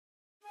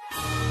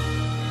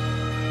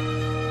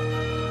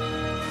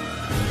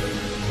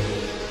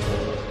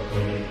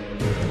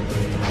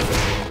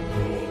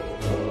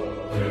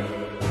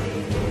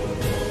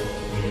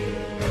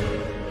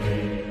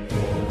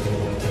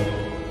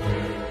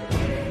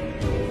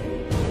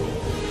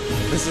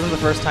This isn't the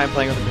first time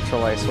playing with a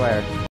controller, I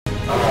swear.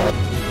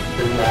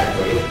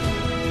 Exactly.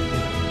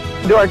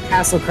 Do our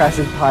Castle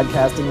Crashers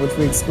podcast in which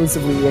we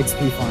exclusively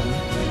EXP farm.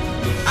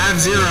 I have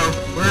 0.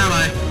 Where am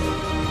I?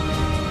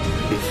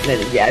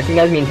 Yeah, I think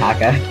I mean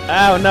Taka.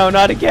 Oh no,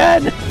 not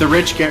again! The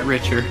rich get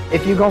richer.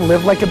 If you gon'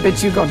 live like a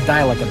bitch, you gon'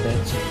 die like a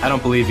bitch. I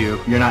don't believe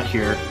you. You're not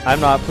here. I'm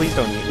not, please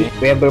don't eat me.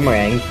 We have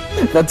boomerangs.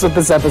 That's what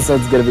this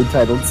episode's gonna be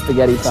titled,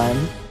 Spaghetti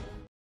Time.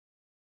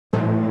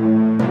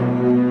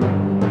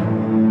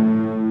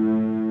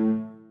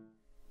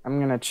 I'm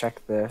gonna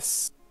check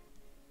this.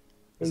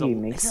 It's, He a,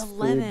 makes it's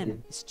 11.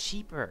 food. It's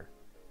cheaper.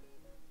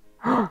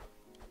 Oh,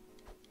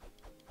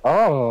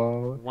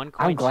 1 coin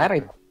I'm glad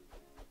cheaper.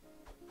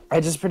 I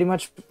just pretty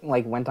much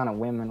like went on a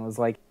whim and was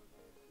like,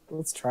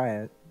 let's try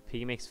it.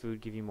 Piggy makes food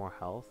give you more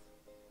health?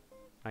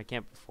 I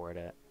can't afford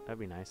it. That'd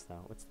be nice though.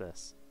 What's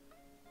this?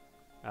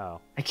 Oh.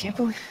 I can't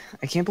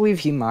believe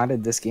he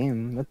modded this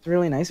game. That's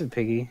really nice of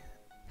Piggy.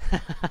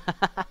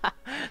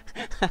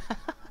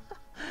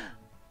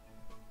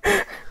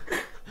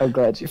 I'm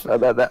glad you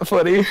found that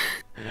funny.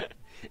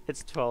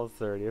 It's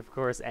 12:30. Of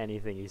course,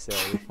 anything you say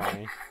will be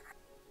funny.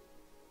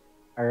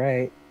 All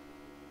right,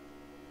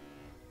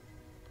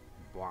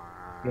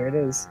 here it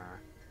is.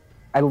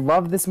 I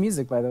love this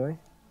music, by the way.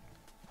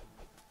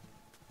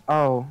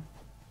 Oh,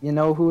 you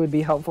know who would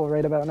be helpful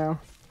right about now?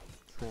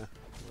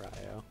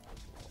 Raio.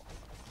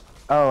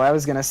 Oh, I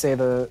was gonna say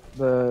the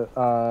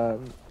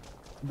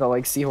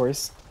like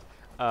seahorse.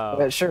 Oh.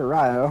 But sure,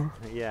 Raio.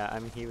 Yeah, I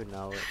mean he would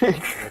know. What to I'm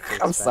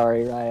expect.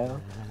 sorry, Raio.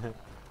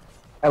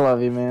 I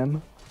love you,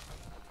 man.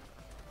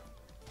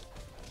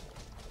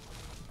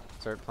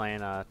 Start playing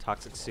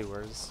Toxic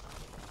Sewers.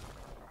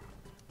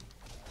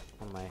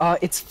 One of my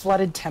It's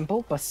Flooded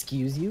Temple, but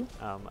excuse you.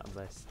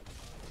 list.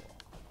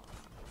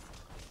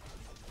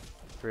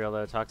 For real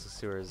though, Toxic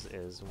Sewers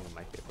is one of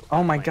my favorite.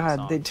 Oh my playing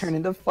god, they songs. turn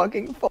into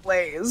fucking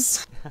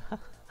fillets.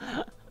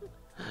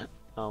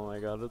 Oh my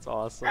god, that's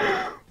awesome.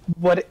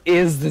 What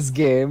is this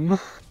game?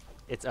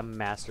 It's a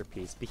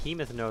masterpiece.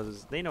 Behemoth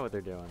knows, they know what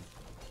they're doing.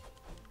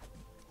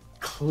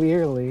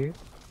 Clearly.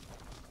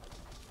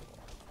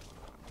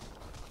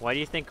 Why do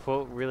you think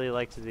Quote really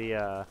liked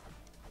the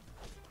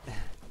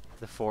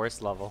the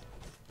forest level?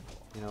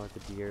 You know, with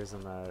the deers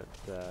and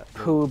the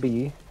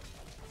Poobie.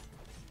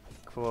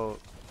 Quote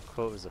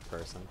was a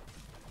person.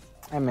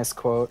 I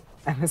misquote.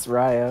 I miss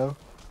Raio.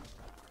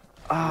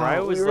 Oh,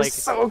 Raio was we were like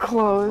so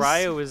close.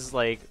 Raio was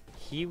like,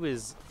 he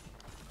was,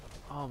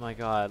 oh my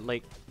god,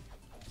 like,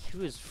 he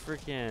was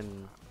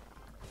freaking,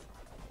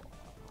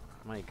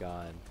 my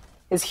god.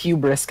 His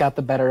hubris got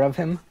the better of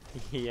him.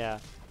 Yeah.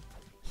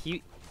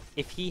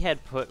 If he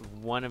had put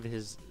one of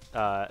his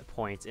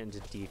points into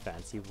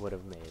defense, he would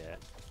have made it.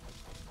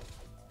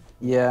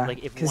 Yeah.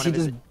 Like, if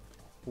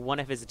one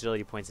of his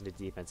agility points into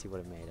defense, he would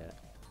have made it.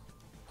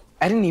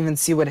 I didn't even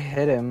see what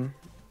hit him.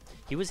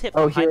 He was hit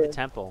Oh, behind here. the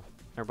temple,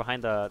 or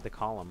behind the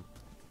column.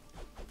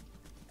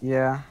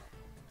 Yeah.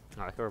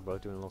 Oh, I think we're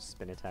both doing little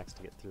spin attacks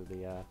to get through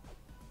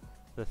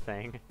the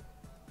thing.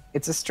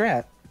 It's a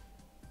strat.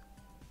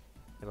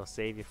 It'll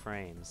save you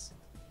frames.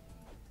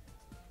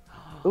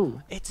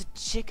 Ooh. It's a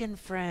chicken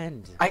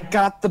friend! I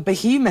got the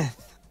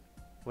behemoth.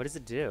 What does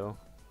it do?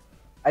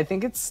 I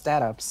think it's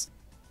stat ups.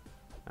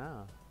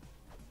 Oh.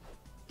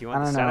 Do you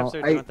want I the don't setups know,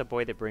 or do you want the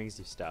boy that brings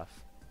you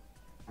stuff?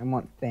 I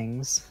want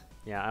things.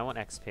 Yeah, I want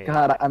XP.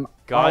 God, I'm all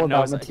God about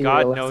knows I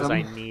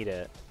materialism. need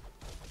it.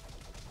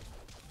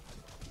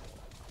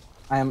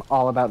 I am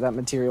all about that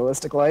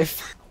materialistic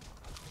life.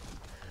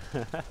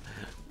 And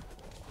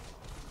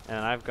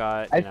I've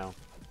got, I you know,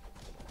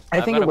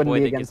 think got it a wouldn't boy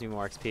be that against. gives me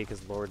more XP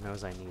because Lord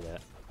knows I need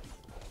it.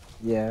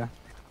 Yeah,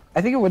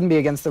 I think it wouldn't be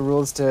against the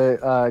rules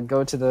to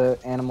go to the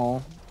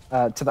animal,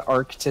 to the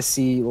Ark to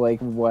see like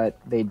what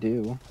they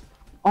do.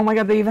 Oh my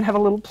god, they even have a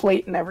little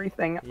plate and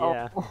everything.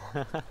 Yeah.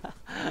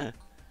 Oh.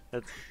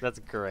 That's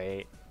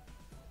great.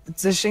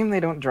 It's a shame they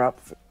don't drop.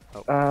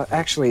 Oh.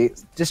 Actually,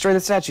 destroy the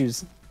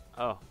statues.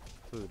 Oh,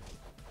 food.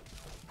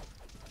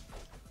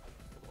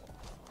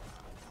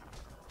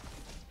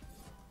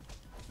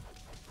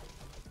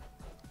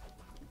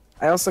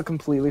 I also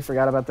completely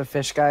forgot about the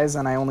fish guys,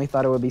 and I only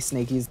thought it would be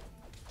snakies.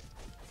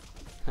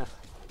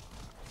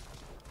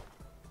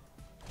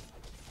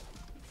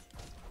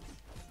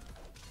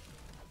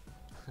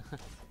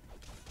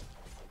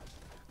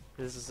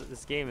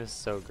 This game is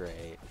so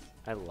great.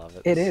 I love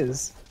it. It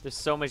is. There's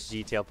so much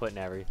detail put in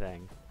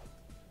everything.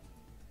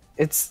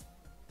 It's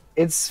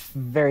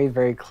very,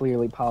 very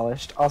clearly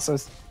polished. Also,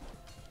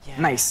 Yeah.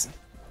 nice.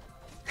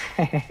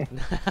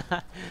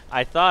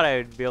 I thought I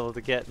would be able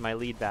to get my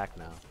lead back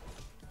now.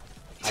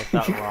 I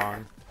thought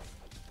wrong.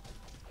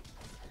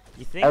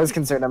 You think I was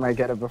concerned I might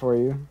get it before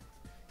you.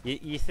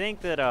 you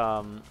think that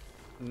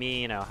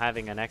me, you know,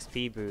 having an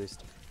XP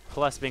boost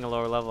plus being a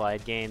lower level,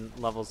 I'd gain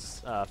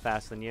levels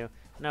faster than you?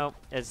 No,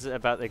 it's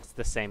about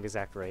the same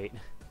exact rate.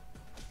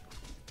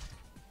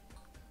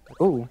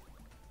 Ooh.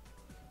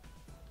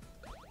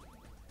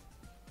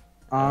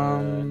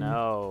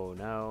 No,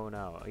 no,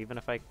 no. Even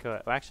if I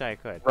could. Well, actually, I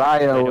could.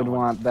 Raio would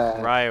want that.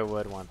 Raio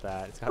would want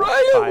that. It's got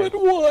Raio would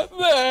want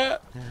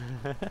that.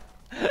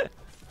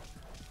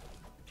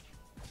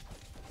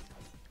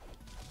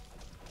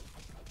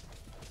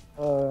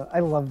 I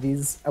love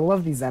these. I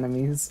love these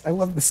enemies. I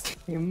love this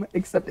game,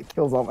 except it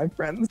kills all my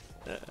friends.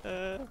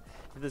 If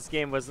this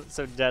game wasn't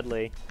so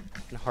deadly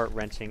and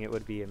heart-wrenching, it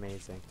would be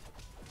amazing.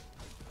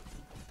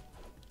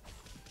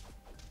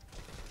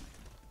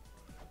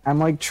 I'm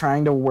like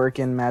trying to work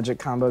in magic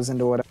combos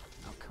into what.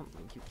 Oh, come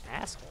on, you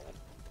asshole.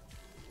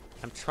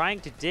 I'm trying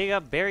to dig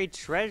up buried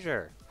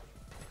treasure.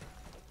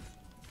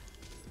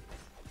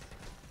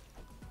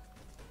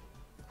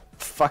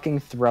 Fucking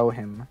throw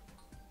him.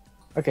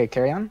 Okay,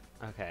 carry on.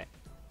 Okay.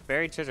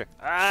 Buried treasure.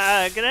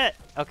 Ah, get it!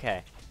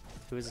 Okay.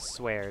 It was a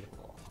sweared.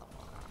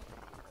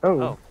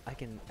 Oh, I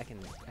can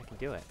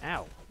do it.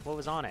 Ow. What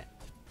was on it?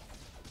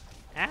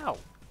 Ow.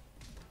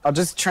 I'll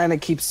just trying to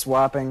keep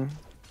swapping.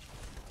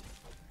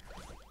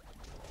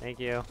 Thank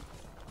you.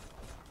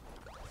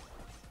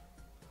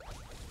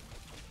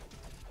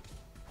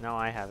 No,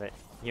 I have it.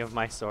 You have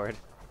my sword.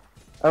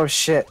 Oh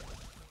shit.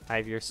 I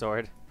have your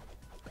sword.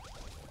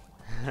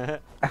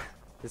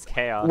 This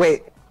chaos.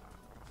 Wait.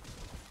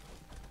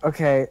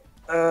 Okay.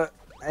 I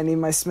need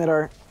my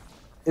smitter.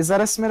 Is that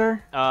a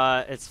smitter?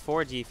 It's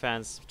 4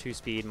 defense, 2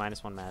 speed,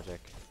 -1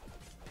 magic.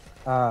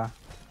 Nah,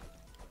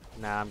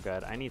 I'm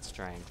good. I need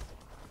strength.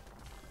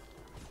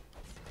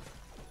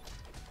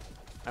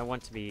 I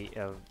want to be,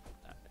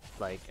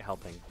 like,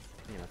 helping,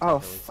 you know. Oh,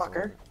 take Billy's fucker.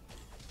 sword.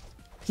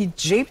 He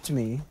japed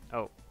me.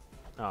 Oh.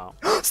 Oh.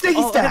 Snaky Oh,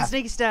 I got staff!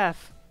 snaky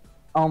staff!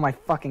 Oh my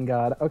fucking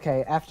god.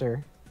 Okay,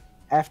 after,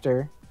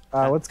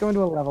 let's go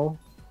into a level.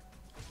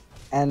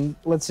 And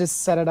let's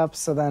just set it up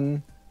so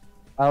then,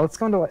 let's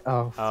go into,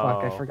 oh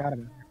fuck, I Oh. forgot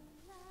about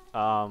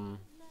her.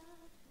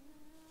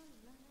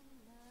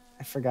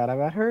 I forgot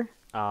about her.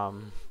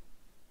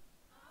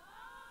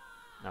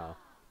 No.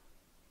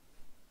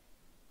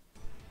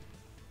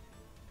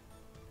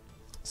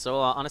 So,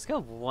 on a scale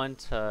of 1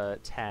 to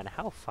 10,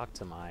 how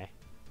fucked am I?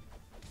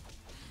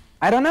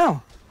 I don't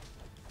know.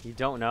 You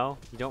don't know?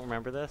 You don't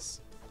remember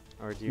this?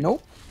 Or do you?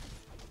 Nope.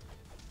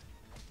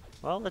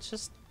 Well, let's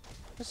just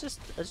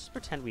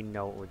pretend we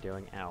know what we're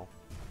doing. Ow.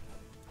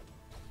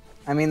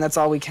 I mean, that's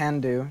all we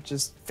can do.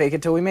 Just fake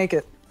it till we make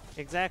it.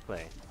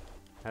 Exactly.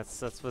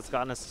 That's what's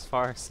gotten us as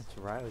far since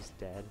Ryo's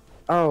dead.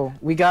 Oh,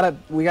 we got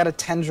a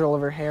tendril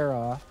of her hair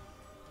off.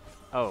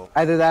 Oh.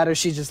 Either that or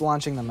she's just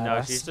launching them at No,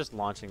 us. she's just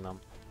launching them.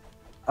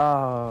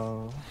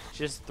 Oh. She's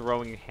just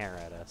throwing hair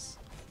at us.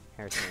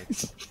 Hair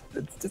snakes.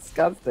 It's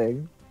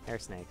disgusting. Hair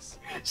snakes.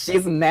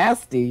 She's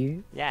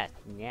nasty. Yeah,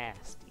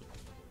 nasty.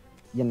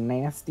 You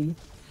nasty.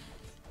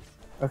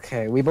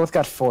 Okay, we both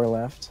got 4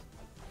 left.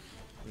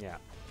 Yeah.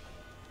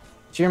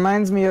 She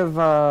reminds me of,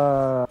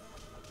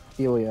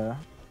 Ophelia.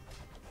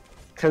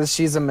 Because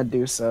she's a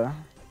Medusa.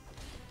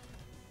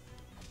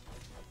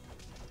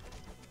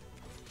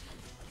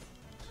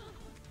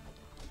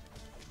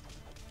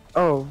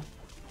 Oh,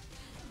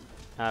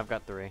 I've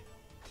got 3.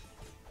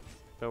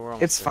 But we're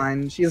almost it's there.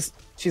 fine. She's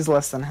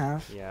less than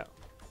half. Yeah.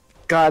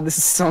 God, this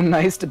is so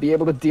nice to be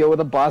able to deal with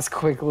a boss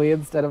quickly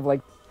instead of,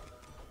 like,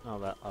 Oh,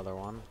 that other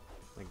one.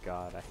 My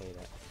god, I hate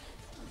it.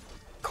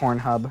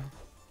 Cornhub.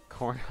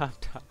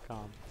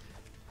 Cornhub.com.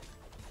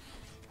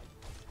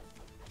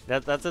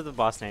 That's the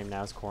boss name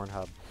now, is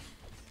Cornhub.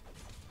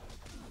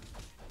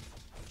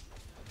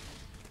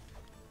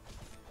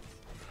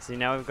 See,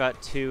 now we've got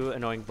 2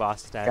 annoying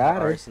bosses to add to Got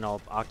our her.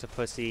 arsenal,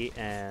 Octopussy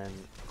and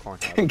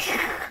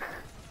Cornhub.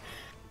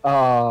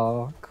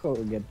 Oh, cool,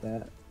 get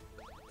that.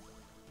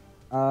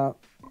 Nah.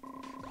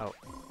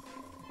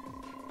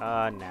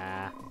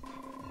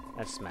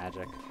 That's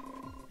magic.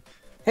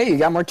 Hey, you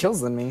got more kills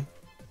than me.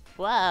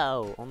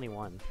 Whoa! Only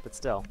 1, but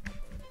still.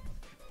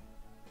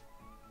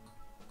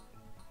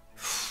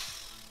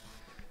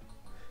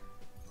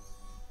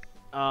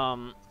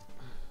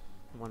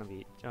 One of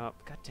each. Oh,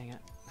 god dang it.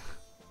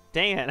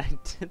 Dang it, I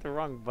did the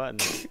wrong button.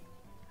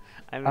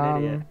 I'm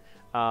an idiot.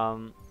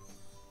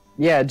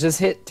 Yeah, just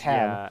hit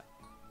tab.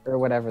 Yeah, Or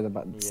whatever the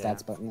button, Yeah.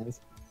 stats button is.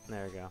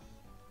 there we go.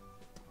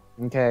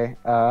 Okay,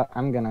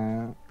 I'm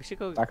gonna We should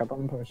go. stock up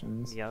on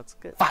potions. Yeah, let's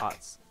get Fuck.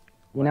 pots.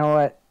 You know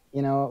what?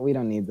 You know what? We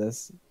don't need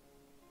this.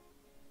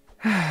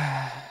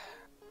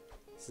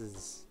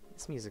 This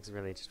music's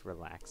really just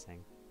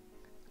relaxing.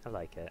 I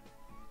like it.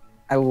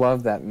 I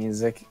love that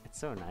music. It's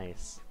so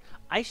nice.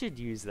 I should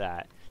use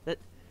that.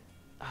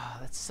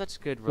 That's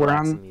such good We're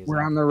relaxing music.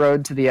 on the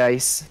road to the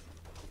ice.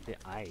 The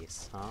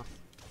ice, huh?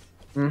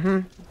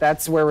 Mm-hmm.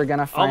 That's where we're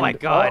gonna find. Oh my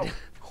god!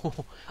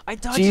 I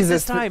dodged it Jesus.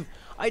 this time.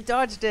 I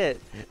dodged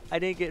it. I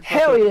didn't get.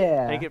 Hell fucked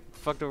yeah! I didn't get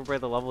fucked over by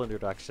the level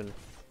introduction.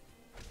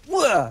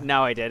 Whoa!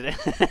 Now I did.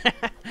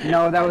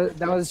 No,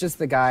 that was just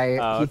the guy.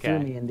 Oh, He okay. threw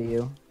me into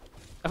you.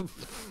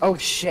 Oh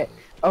shit!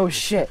 Oh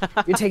shit!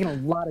 You're taking a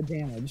lot of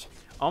damage.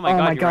 Oh my Oh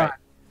god! my You're god. right.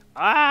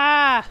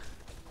 Ah!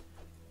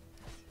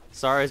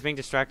 Sorry, I was being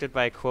distracted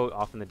by a quote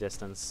off in the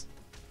distance.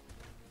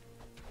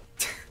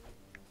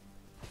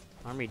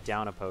 Army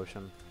down a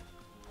potion.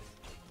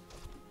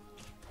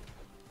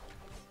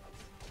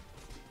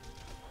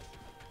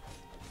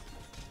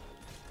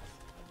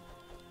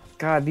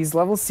 God, these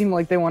levels seem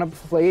like they want to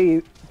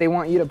play. They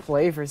want you to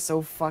play for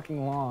so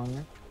fucking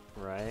long.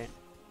 Right.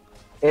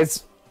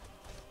 It's.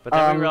 But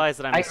then we realize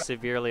that I'm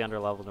severely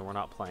underleveled and we're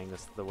not playing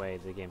this the way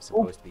the game's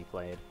supposed to be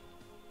played.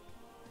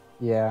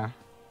 Yeah.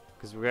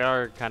 Because we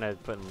are kind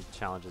of putting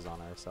challenges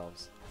on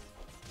ourselves.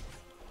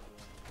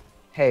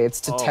 Hey,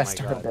 it's to Oh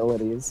test my our God.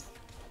 abilities.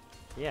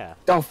 Yeah.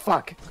 Oh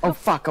fuck! Oh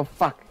fuck! Oh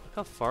fuck! Look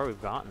how far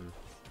we've gotten.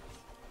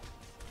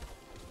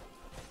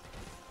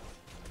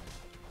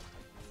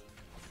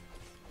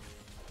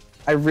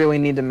 I really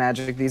need to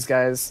magic these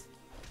guys.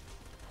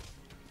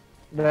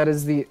 That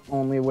is the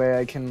only way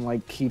I can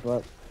like keep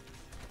up.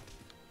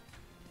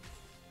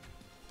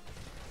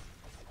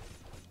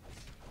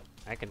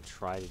 I can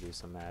try to do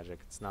some magic.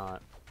 It's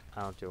not.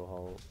 I don't do a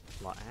whole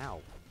lot. Ow.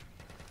 God.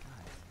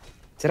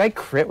 Did I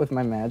crit with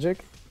my magic?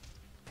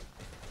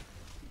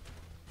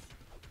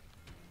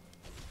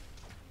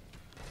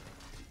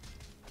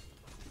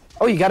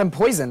 Oh, you got him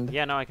poisoned.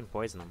 Yeah, no, I can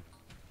poison them.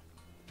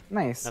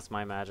 Nice. That's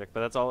my magic,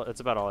 but that's all. It's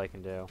about all I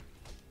can do.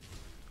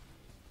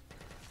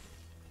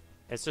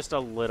 It's just a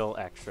little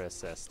extra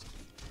assist.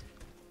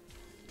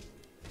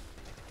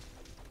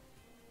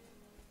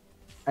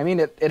 I mean,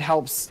 it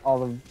helps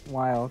all the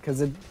while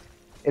because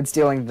it's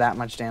dealing that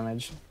much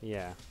damage.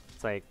 Yeah,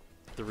 it's like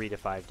 3 to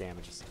 5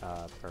 damage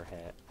per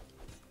hit.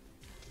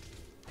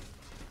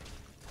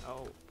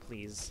 Oh,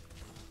 please.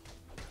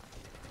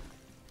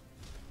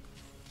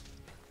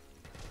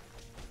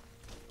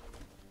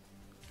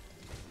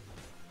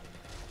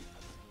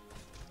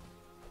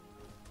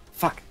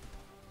 Fuck.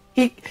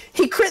 He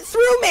crit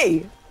through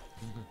me.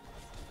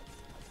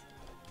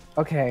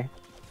 Okay.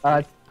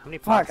 How many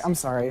pots? Fuck. I'm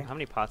sorry. How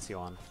many pots you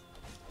on?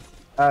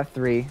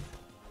 3.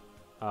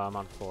 I'm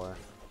on 4.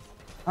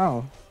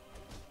 Oh.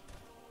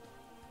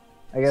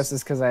 I guess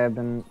it's because I have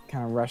been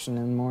kind of rushing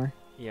in more.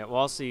 Yeah, well,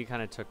 also you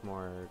kind of took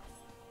more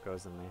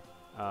goes than me.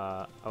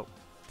 Oh.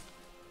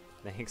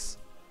 Thanks.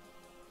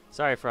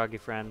 Sorry, Froggy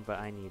friend, but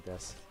I need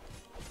this.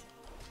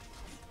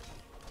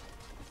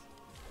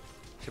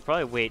 Should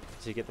probably wait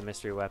to get the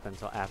mystery weapon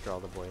until after all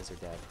the boys are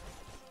dead.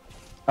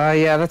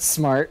 Yeah, that's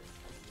smart.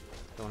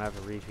 Don't have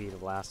a repeat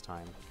of last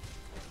time.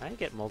 I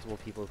get multiple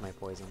people with my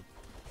poison.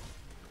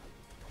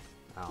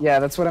 Oh. Yeah,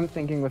 that's what I'm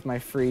thinking with my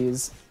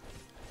freeze.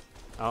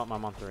 Oh,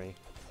 I'm on 3.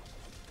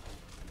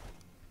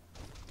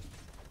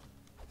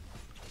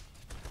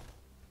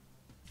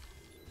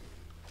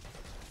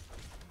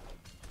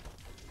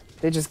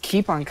 They just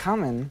keep on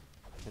coming.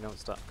 They don't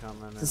stop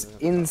coming. This is and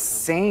they don't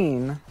stop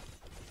coming. insane.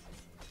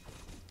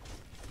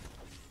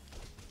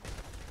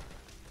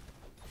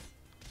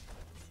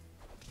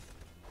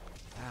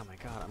 Oh my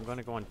god, I'm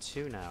gonna go on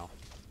 2 now.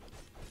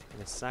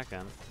 In a second,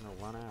 I'm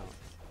gonna run out.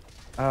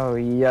 Oh,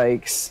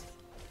 yikes.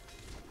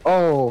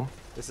 Oh.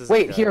 This is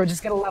Wait, Hero,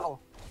 just get a level.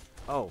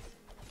 Oh,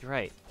 you're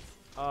right.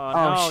 Oh,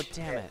 Oh, no, shit.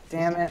 damn it.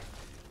 Damn it.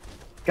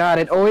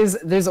 God,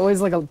 there's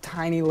always like a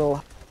tiny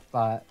little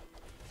spot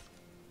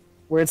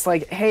where it's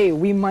like, hey,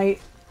 we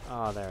might.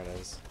 Oh, there it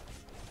is.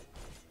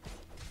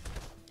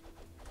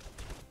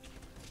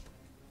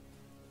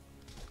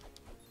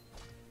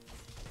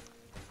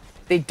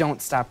 They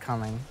don't stop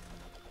coming.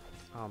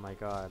 Oh my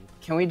god.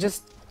 Can we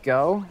just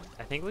go?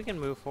 I think we can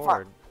move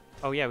forward.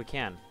 Oh yeah, we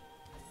can.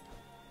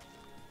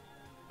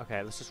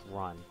 Okay, let's just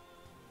run.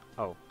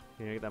 Oh,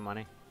 you gonna get that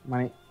money?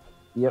 Money.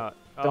 Yep.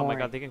 Oh Don't my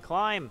worry. god, they can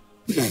climb!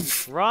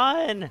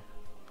 Run!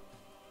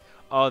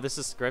 Oh, this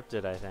is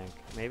scripted, I think.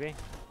 Maybe?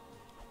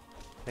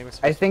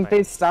 I think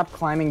they stop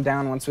climbing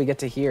down once we get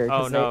to here.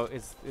 Oh 'cause no,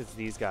 it's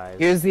these guys.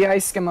 Here's the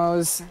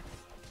Eskimos.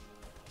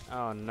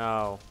 Oh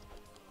no.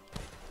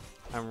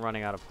 I'm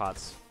running out of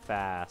pots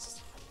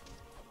fast.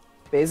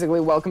 Basically,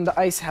 welcome to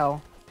Ice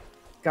Hell.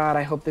 God,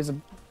 I hope there's a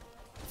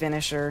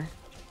finisher.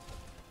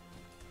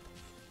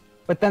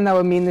 But then that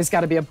would mean there's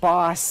got to be a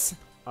boss.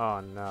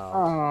 Oh no.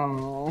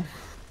 Oh.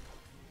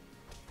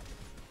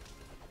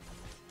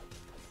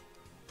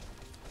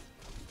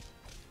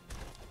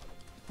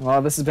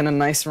 Well, this has been a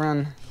nice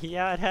run.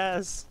 Yeah, it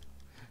has.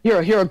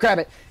 Hero, grab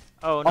it.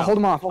 Oh no. I'll hold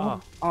him off.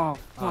 Oh, Oh,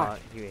 fuck.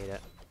 you ate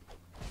it.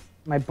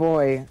 My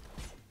boy.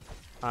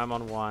 I'm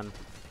on 1.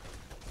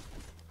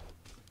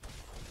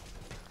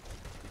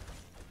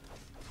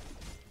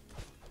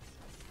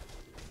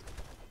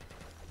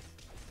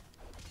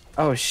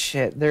 Oh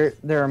shit, there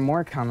are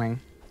more coming.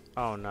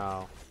 Oh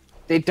no.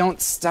 They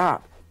don't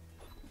stop.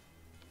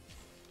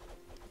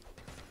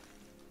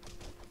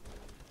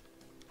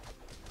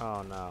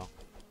 Oh no.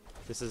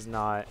 This is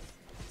not.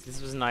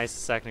 This was nice a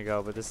second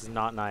ago, but this is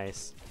not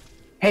nice.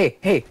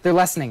 Hey, they're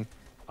lessening.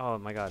 Oh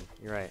my god,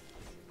 you're right.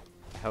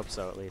 I hope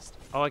so, at least.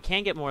 Oh, I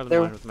can get more than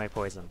They're- 1 with my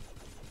poison.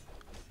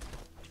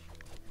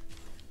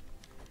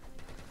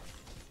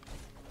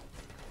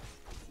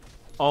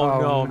 Oh,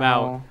 Oh, no, I'm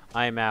out. no.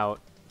 I'm out.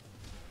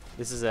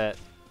 This is it.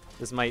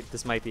 This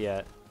might be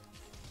it.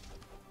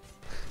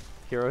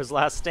 Hero's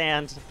last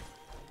stand.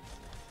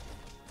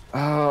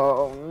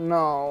 Oh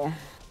no.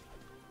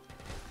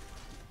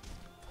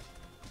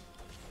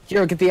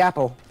 Hero, get the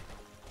apple.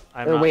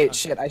 I'm Or not- wait,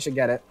 shit, I should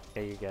get it.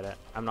 Okay, you get it.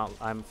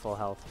 I'm full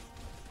health.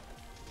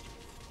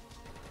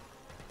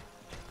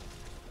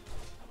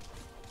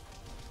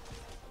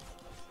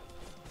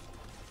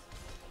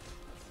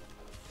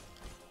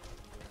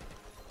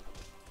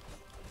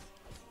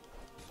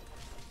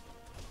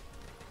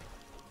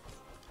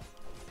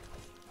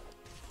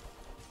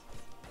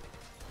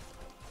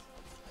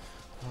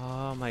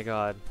 my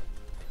god.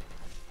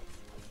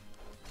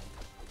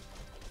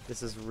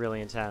 This is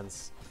really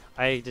intense.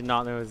 I did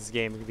not know this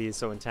game could be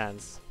so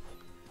intense.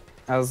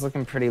 I was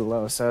looking pretty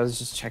low, so I was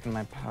just checking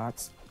my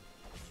pots.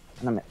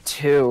 And I'm at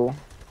 2.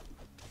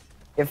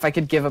 If I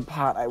could give a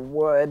pot, I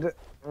would.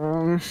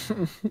 I'm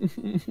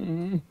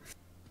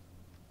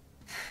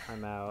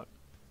out.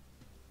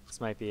 This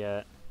might be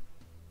it.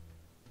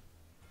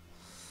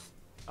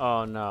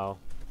 Oh no.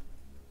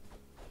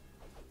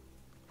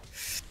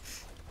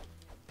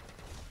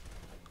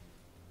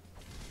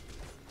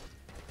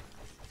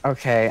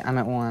 Okay, I'm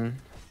at 1.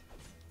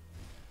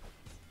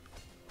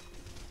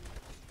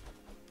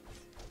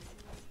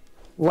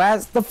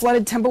 The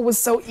flooded temple was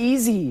so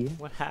easy.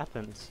 What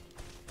happened?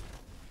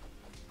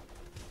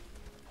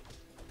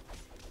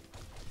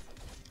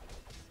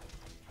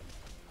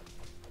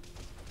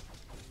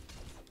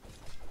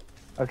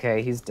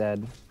 Okay, he's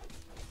dead.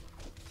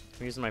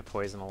 I'm using my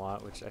poison a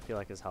lot, which I feel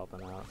like is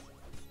helping out.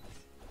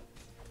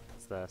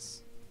 What's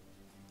this?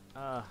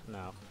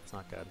 No, it's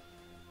not good.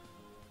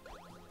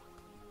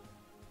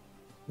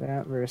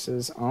 That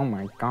versus... Oh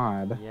my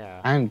god.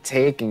 Yeah. I'm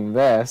taking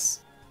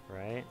this.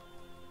 Right?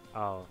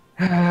 Oh.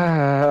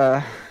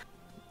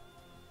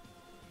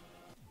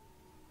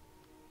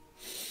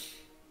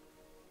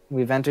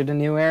 We've entered a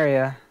new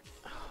area.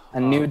 A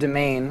new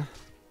domain.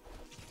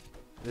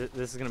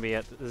 This is gonna be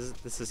it.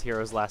 This is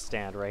Hero's last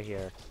stand right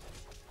here.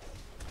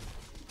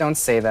 Don't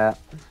say that.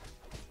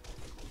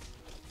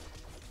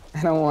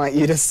 I don't want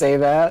you to say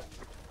that.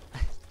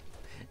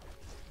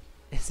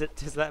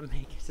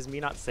 Does me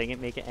not saying it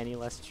make it any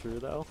less true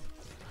though?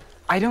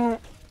 I don't...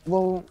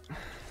 Well...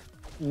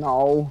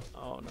 No.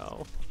 Oh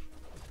no.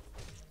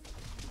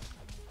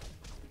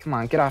 Come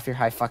on, get off your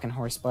high fucking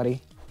horse,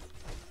 buddy.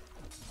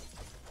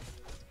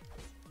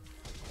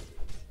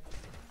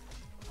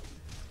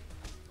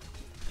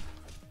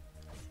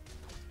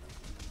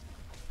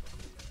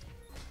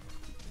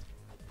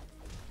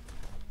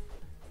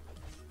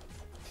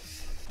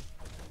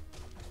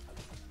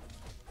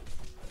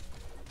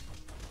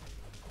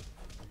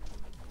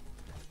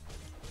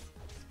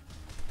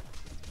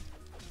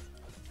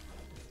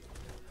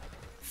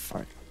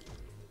 Fuck.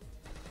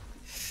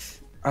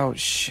 Oh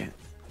shit.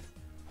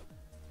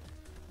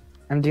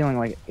 I'm dealing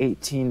like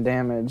 18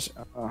 damage.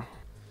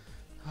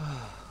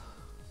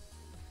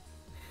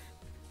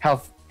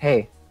 Health.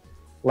 Hey.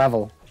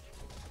 Level.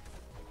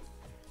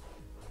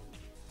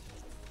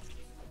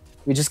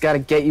 We just gotta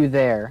get you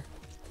there.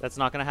 That's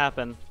not gonna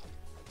happen.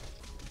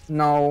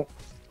 No.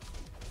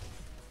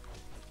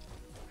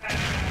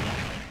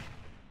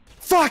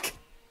 Fuck!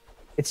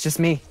 It's just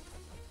me.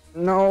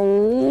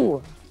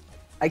 No.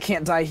 I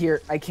can't die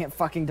here. I can't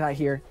fucking die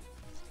here.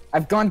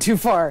 I've gone too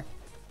far.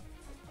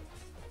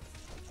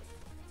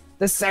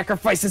 The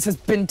sacrifices has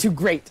been too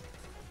great.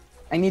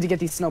 I need to get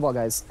these snowball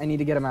guys. I need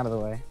to get them out of the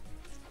way.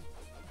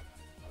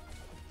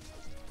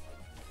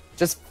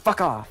 Just fuck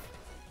off.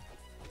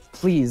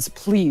 Please,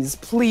 please,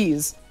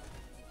 please.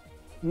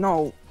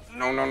 No.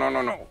 No, no, no,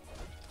 no, no.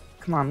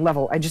 Come on,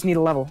 level. I just need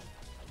a level.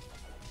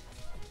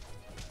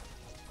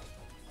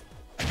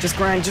 Just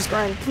grind,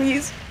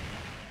 please.